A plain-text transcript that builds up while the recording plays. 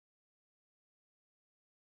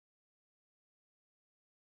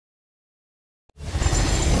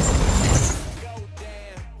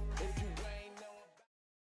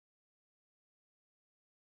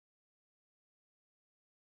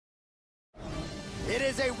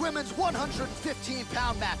is a women's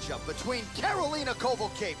 115-pound matchup between Karolina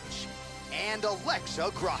Kowalkiewicz and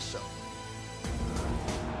Alexa Grasso.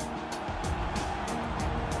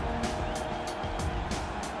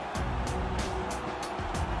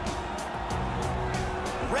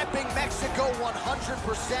 Repping Mexico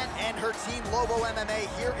 100% and her team Lobo MMA,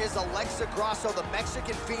 here is Alexa Grasso, the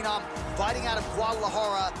Mexican phenom, fighting out of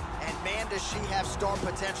Guadalajara. And man, does she have star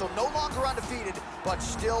potential. No longer undefeated, but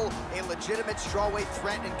still a legitimate strawweight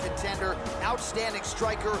threat and contender. Outstanding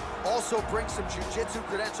striker, also brings some jiu-jitsu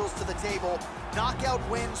credentials to the table. Knockout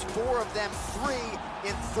wins, 4 of them, 3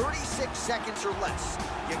 in 36 seconds or less.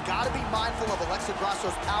 You gotta be mindful of Alexa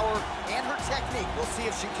Grasso's power and her technique. We'll see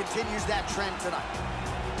if she continues that trend tonight.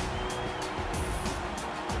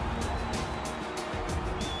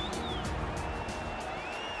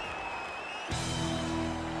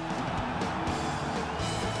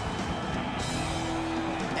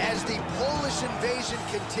 As the Polish invasion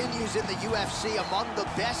continues in the UFC, among the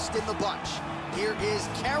best in the bunch, here is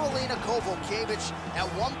Karolina Kowalkiewicz. At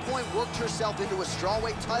one point worked herself into a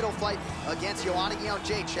strawweight title fight against Joanna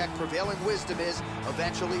Jędrzejczyk. Prevailing wisdom is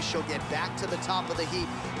eventually she'll get back to the top of the heap.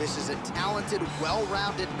 This is a talented,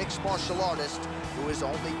 well-rounded mixed martial artist who is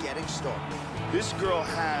only getting started. This girl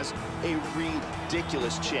has a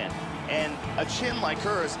ridiculous chin, and a chin like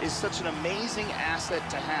hers is such an amazing asset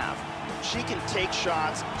to have. She can take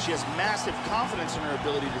shots, she has massive confidence in her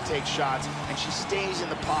ability to take shots, and she stays in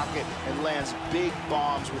the pocket and lands big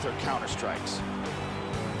bombs with her counter strikes.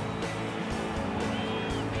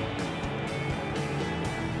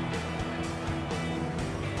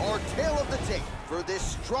 Our tale of the tape for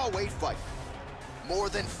this strawweight fight. More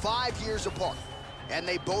than 5 years apart, and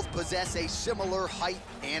they both possess a similar height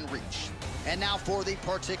and reach. And now for the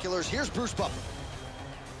particulars, here's Bruce Buffer.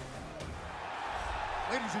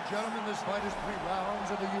 Ladies and gentlemen, this fight is 3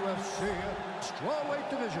 rounds of the UFC strawweight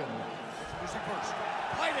division. Introducing first,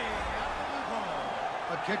 fighting out of the blue corner,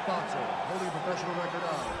 a kickboxer holding a professional record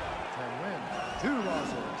of 10 wins, 2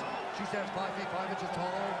 losses. She stands 5 feet 5 inches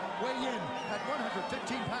tall, weighing in at 115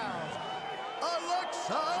 pounds,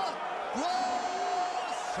 Alexa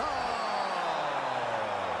Grasso.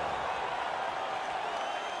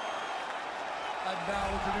 And now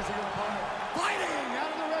introducing her opponent, fighting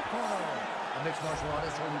out of the red corner, a mixed martial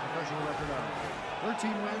artist holding a professional record of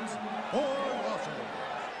 13 wins, 4 losses.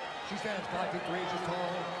 She stands 5 feet 3 inches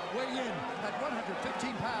tall, weighing in at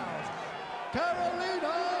 115 pounds,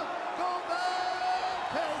 Karolina Kowalkiewicz.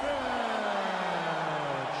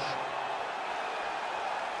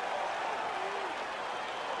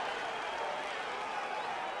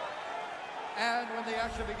 And when the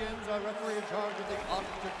action begins, our referee in charge of the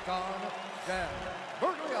octagon, Dan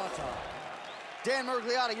Mergliotta. Dan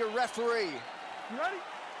Mergliotta, your referee. You ready?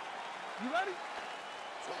 You ready?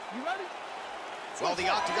 You ready? Well, the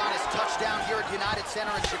octagon is touched down here at United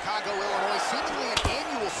Center in Chicago, Illinois. Seemingly an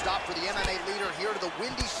annual stop for the MMA leader here to the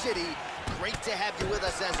Windy City. Great to have you with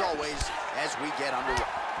us, as always, as we get underway.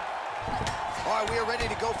 All right, we are ready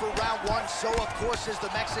to go for round 1. So, of course, is the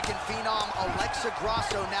Mexican phenom, Alexa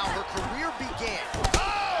Grasso. Now, her career began.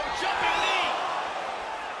 Oh, jumping knee!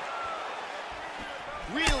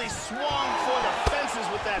 Really swung for the fences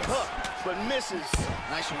with that hook, but misses.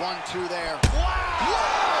 Nice 1-2 there. Wow!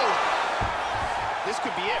 Whoa! This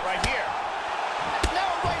could be it right here. Now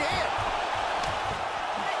a right hand.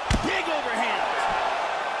 Big overhand.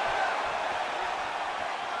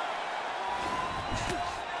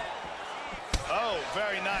 Oh,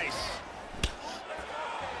 very nice.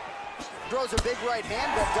 Throws a big right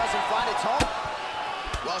hand, but doesn't find its home.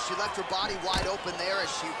 Well, she left her body wide open there as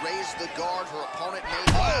she raised the guard. Her opponent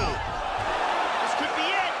made... Oh! This could be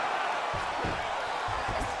it.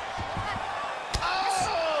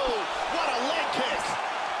 Oh! What a leg kick.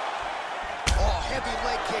 Oh, heavy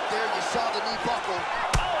leg kick there. You saw the knee buckle.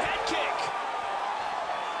 Oh, head kick.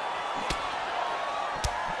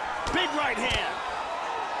 Big right hand.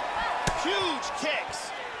 Huge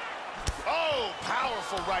kicks. Oh,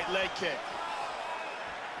 powerful right leg kick.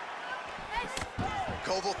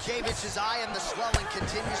 Kowalkiewicz's eye and the swelling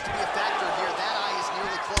continues to be a factor here. That eye is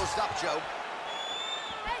nearly closed up, Joe.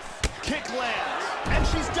 Kick lands, and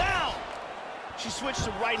she's down. She switched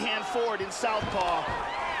to right hand forward in southpaw.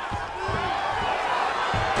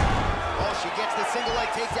 Oh, she gets the single leg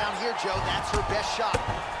takedown here, Joe. That's her best shot.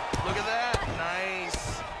 Look at that,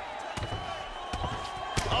 nice.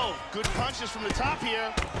 Oh, good punches from the top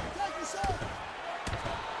here.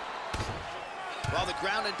 Well, the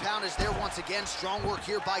ground and pound is there once again. Strong work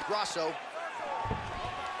here by Grasso.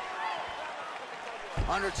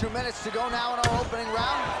 Under 2 minutes to go now in our opening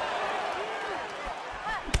round.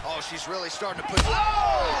 Oh, she's really starting to push.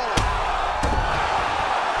 Oh!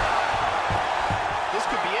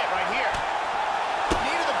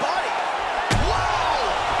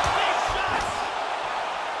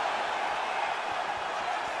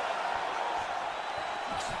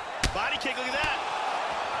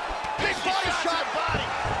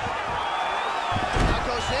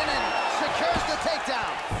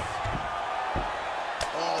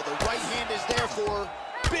 before.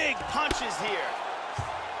 Big punches here.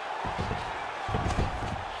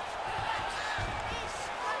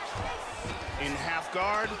 In half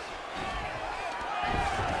guard.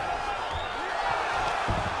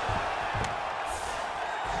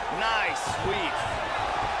 Nice sweep.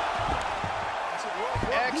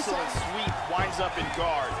 Excellent sweep, winds up in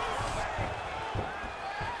guard.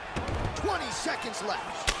 20 seconds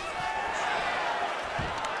left.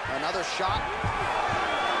 Another shot.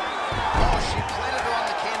 Oh, she planted her on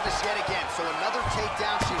the canvas yet again. So another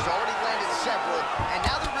takedown. She's already landed several. And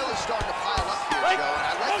now they're really starting to pile up here, Joe. And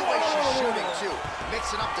I like the way she's shooting, too.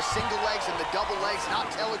 Mixing up the single legs and the double legs,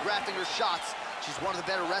 not telegraphing her shots. She's one of the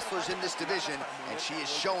better wrestlers in this division, and she is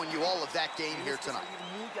showing you all of that game here tonight.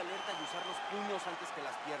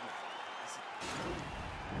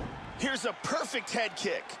 Here's a perfect head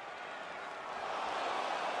kick.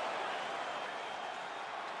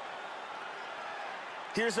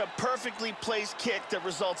 Here's a perfectly placed kick that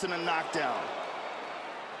results in a knockdown.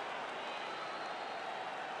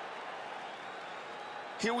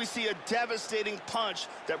 Here we see a devastating punch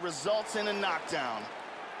that results in a knockdown.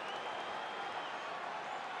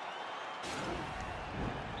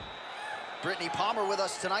 Brittany Palmer with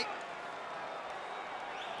us tonight.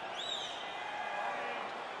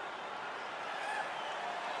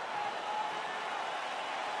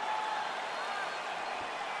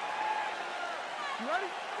 You ready?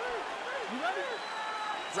 You ready?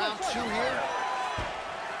 Round two here.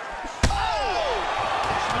 Oh!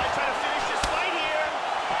 She might try to finish this fight here.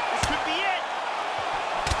 This could be it.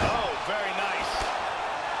 Oh, very nice.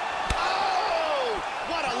 Oh!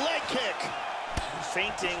 What a leg kick.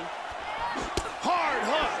 Fainting. Hard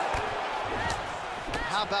hook.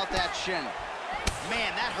 How about that shin?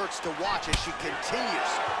 Man, that hurts to watch as she continues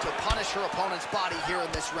to punish her opponent's body here in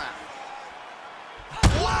this round.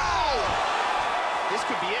 Whoa! This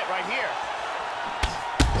could be it right here.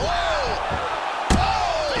 Whoa!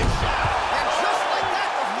 Oh! Big shot. And just like that,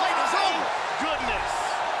 the fight is over. Goodness.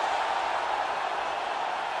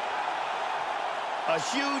 A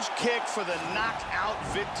huge kick for the knockout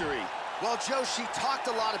victory. Well, Joe, she talked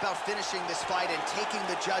a lot about finishing this fight and taking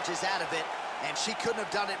the judges out of it, and she couldn't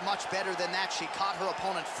have done it much better than that. She caught her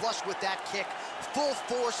opponent flush with that kick, full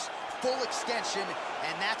force, full extension,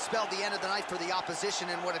 and that spelled the end of the night for the opposition.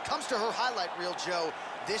 And when it comes to her highlight reel, Joe,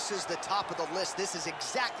 this is the top of the list. This is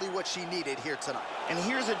exactly what she needed here tonight. And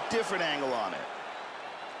here's a different angle on it.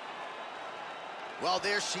 Well,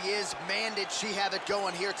 there she is. Man, did she have it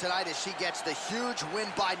going here tonight as she gets the huge win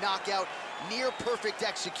by knockout, near perfect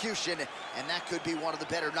execution, and that could be one of the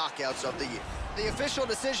better knockouts of the year. The official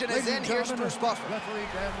decision is in. Here's Bruce Buffer. Referee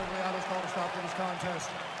Dan Liliano's call to stop to this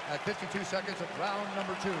contest at 52 seconds of round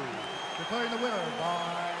number 2. Declaring the winner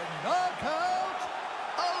by knockout,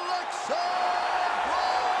 Alexa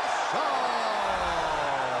Grasso.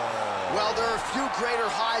 Well, there are few greater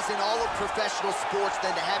highs in all of professional sports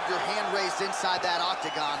than to have your hand raised inside that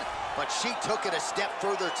octagon, but she took it a step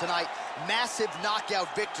further tonight. Massive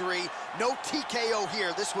knockout victory. No TKO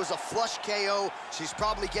here. This was a flush KO. She's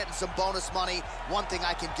probably getting some bonus money. One thing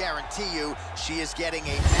I can guarantee you, she is getting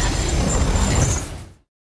a massive